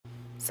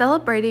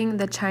Celebrating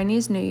the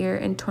Chinese New Year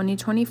in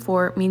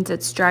 2024 means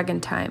it's Dragon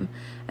time,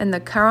 and the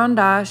Caran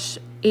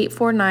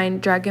 849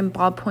 Dragon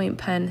Ballpoint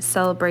Pen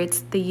celebrates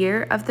the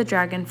Year of the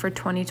Dragon for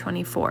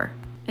 2024.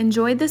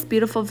 Enjoy this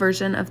beautiful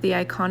version of the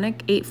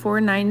iconic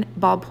 849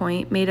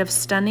 ballpoint made of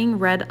stunning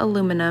red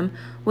aluminum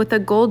with a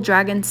gold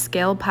dragon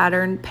scale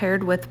pattern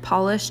paired with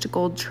polished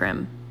gold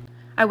trim.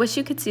 I wish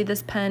you could see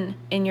this pen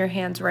in your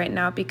hands right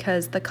now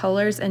because the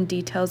colors and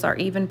details are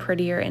even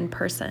prettier in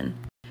person.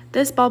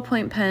 This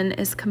ballpoint pen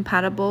is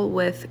compatible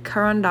with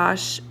Caran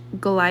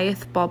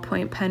Goliath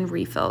ballpoint pen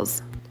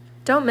refills.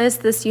 Don't miss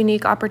this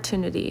unique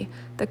opportunity.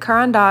 The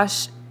Caran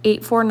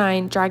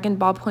 849 Dragon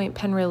Ballpoint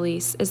Pen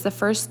release is the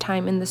first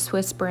time in the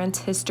Swiss brand's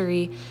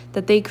history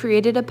that they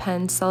created a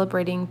pen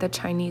celebrating the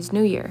Chinese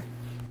New Year.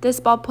 This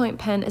ballpoint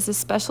pen is a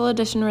special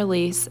edition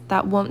release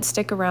that won't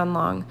stick around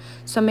long,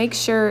 so make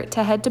sure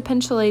to head to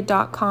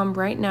penchalet.com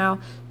right now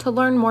to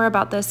learn more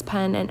about this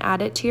pen and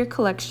add it to your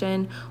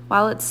collection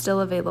while it's still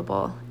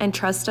available. And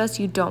trust us,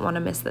 you don't want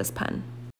to miss this pen.